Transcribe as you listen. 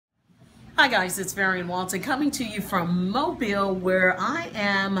Hi guys, it's VARION Walton coming to you from Mobile, where I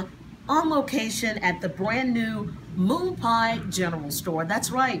am on location at the brand new Moonpie General Store. That's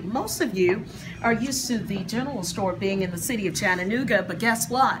right, most of you are used to the general store being in the city of Chattanooga, but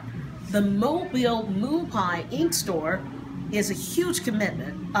guess what? The Mobile Moonpie Inc. store is a huge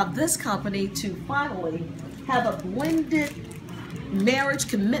commitment of this company to finally have a blended marriage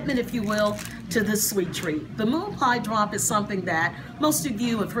commitment, if you will, to this sweet treat. The Moonpie drop is something that most of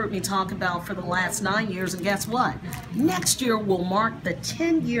you have heard me talk about for the last 9 years, and guess what? Next year will mark the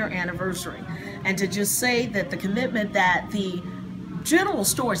 10-year anniversary. And to just say that the commitment that the general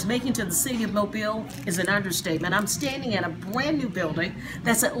store is making to the city of Mobile is an understatement. I'm standing in a brand new building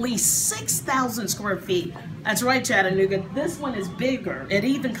that's at least 6,000 square feet. That's right, Chattanooga. This one is bigger. It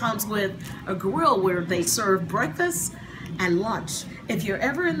even comes with a grill where they serve breakfast and lunch. If you're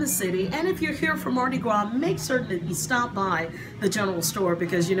ever in the city, and if you're here for Mardi Gras, make certain that you stop by the general store,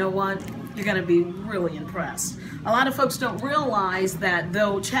 because you know what? You're going to be really impressed. A lot of folks don't realize that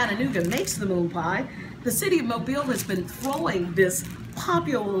though Chattanooga makes the Moonpie, the city of Mobile has been throwing this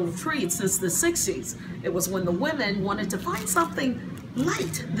popular little treat since the 60s. It was when the women wanted to find something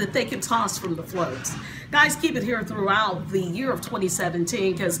light that they could toss from the floats. Guys, keep it here throughout the year of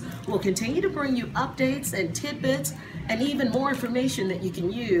 2017, because we'll continue to bring you updates and tidbits and even more information that you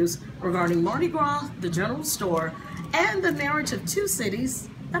can use regarding Mardi Gras, the general store, and the marriage of two cities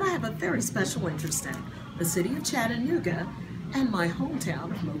that I have a very special interest in, the city of Chattanooga and my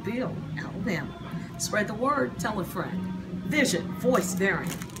hometown of Mobile, Alabama. Spread the word, tell a friend. Vision, voice,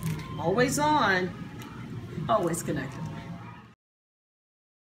 VARION. Always on, always connected.